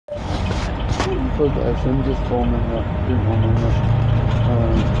So I'm just home and being home and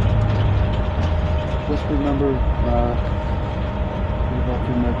just remember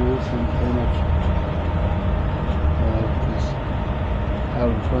watching my videos and pretty much just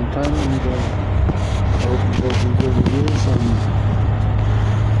having a fun time, and I hope you guys enjoy the videos.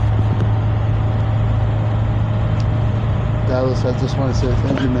 Dallas, I just want to say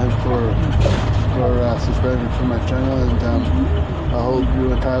thank you, man, for subscribing to my channel, and I hope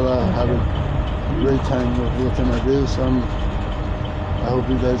you and Tyler have a great time looking at my videos. I hope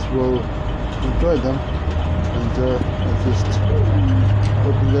you guys will enjoy them, and I just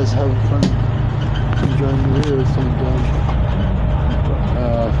hope you guys have fun enjoying the videos. And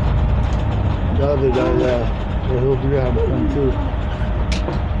the other guy, I hope you have fun too.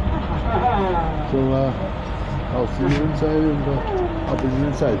 So I'll see you inside, and I'll be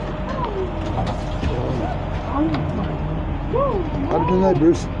inside. Have a good night,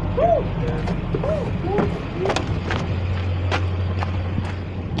 Bruce.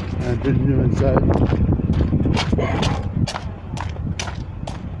 I didn't do inside.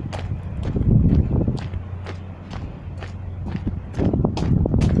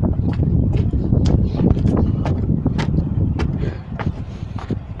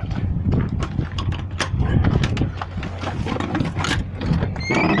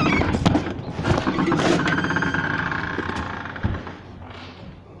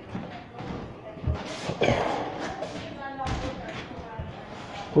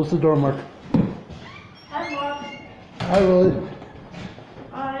 Close the door, Mark. Hi, Mark. Hi, Willie.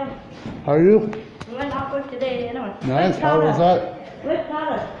 Hi. How are you? We went out for today, anyway. Nice. How was that? Where's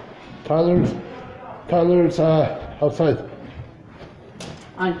Tyler? Tyler's outside.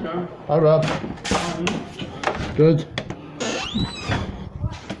 I'm sure. Hi, Rob. Good.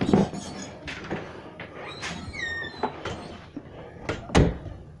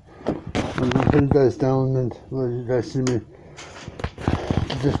 I'm gonna put you guys down and let you guys see me.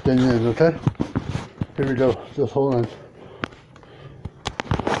 Just in in, okay? Here we go. Just hold on.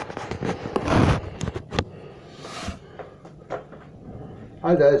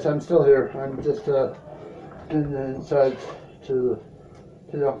 Hi guys, I'm still here. I'm just getting inside to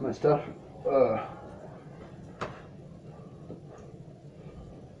take off my stuff.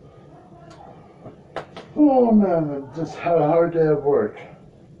 Oh man, I just had a hard day of work.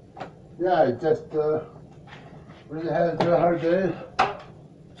 Yeah, I just really had a hard day.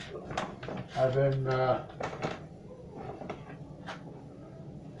 I've been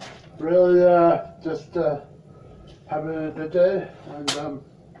really just having a good day, and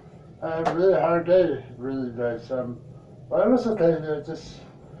I had a really hard day, really guys. But I was okay. I just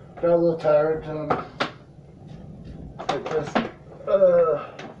got a little tired. I just got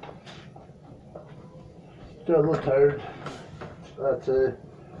a little tired. That's it.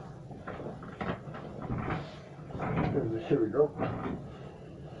 Here we go.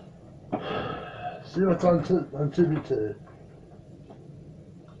 See what's on TV today.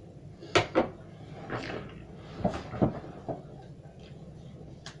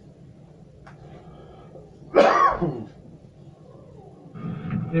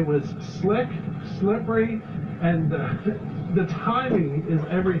 It was slick, slippery, and the timing is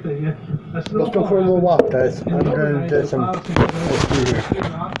everything. Let's go for a little walk, guys. I'm going to get some. But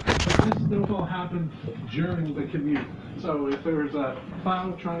this snowfall happened during the commute. So if there was a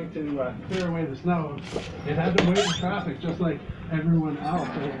plow trying to clear away the snow, it had to wait in traffic just like everyone else.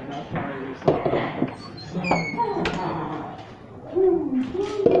 And that's why we saw so.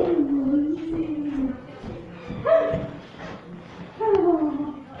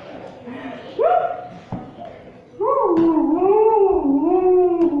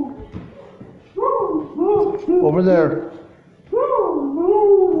 Over there.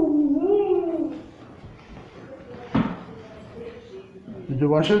 Did you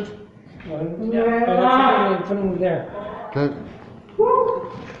wash it? Yeah, put them there. Okay.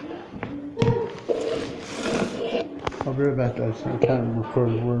 I'll be right back, guys. I can't record.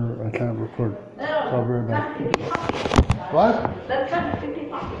 I can't record. I'll be right back. What? That's kind of 50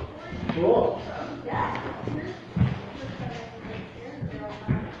 pounds. Cool. Yeah.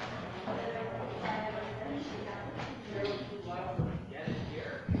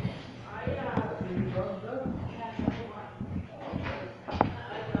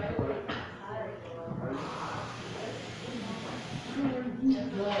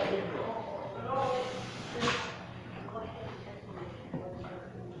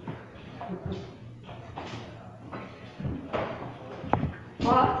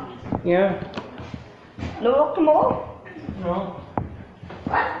 What? Yeah. No more? No.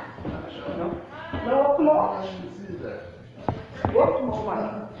 What? No. No more? What more,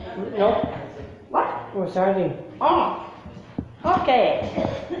 man? No. Oh, Saturday. Oh, okay.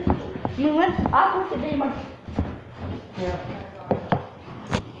 Mingwan, aku sedih man. Yeah.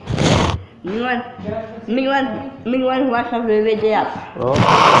 Mingwan was a video. Oh,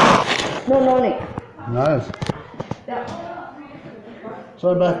 No, Nick. nice. Yeah.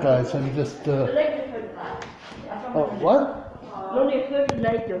 So I'm back, guys. I'm just, oh, what? No, Nick, first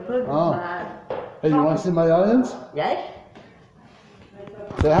later, first Oh. bad. Hey, you want to see my audience? Yes?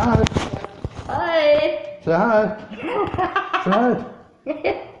 Say hi. Hi. Say hi. Say hi.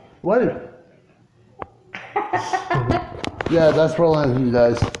 Wait. Yeah, that's rolling, you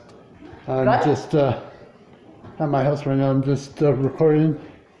guys. I'm What? just at my house right now. I'm just recording.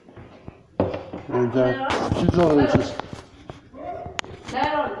 And she's over there. Just,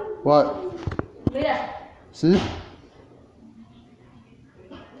 Meron. what? Mira. See?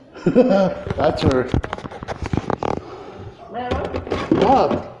 That's her. Meron. What?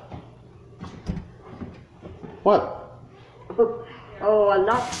 What? Oh, a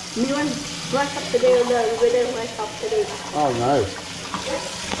lot. Mingwan was up today, the video was up today. Oh, nice.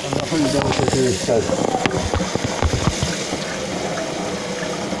 I'm not putting down for this head.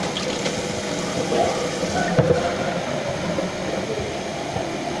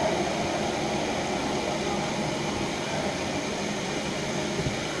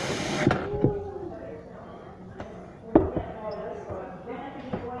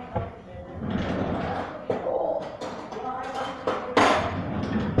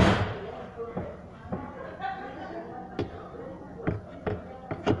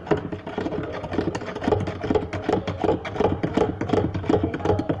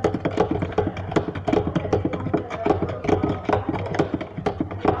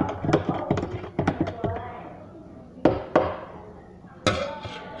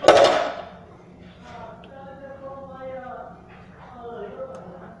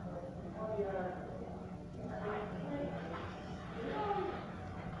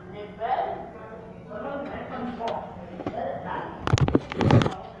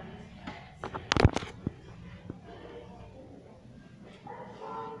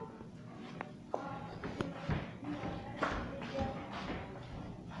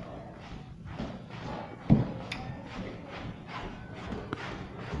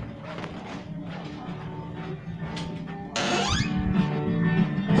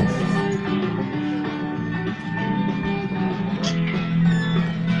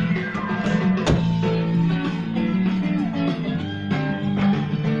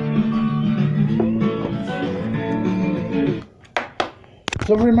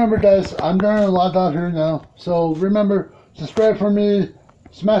 So remember, guys, I'm gonna log out here now. So remember, subscribe for me,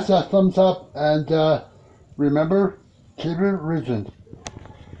 smash that thumbs up, and remember, keep it region.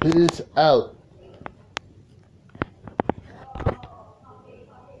 Peace out.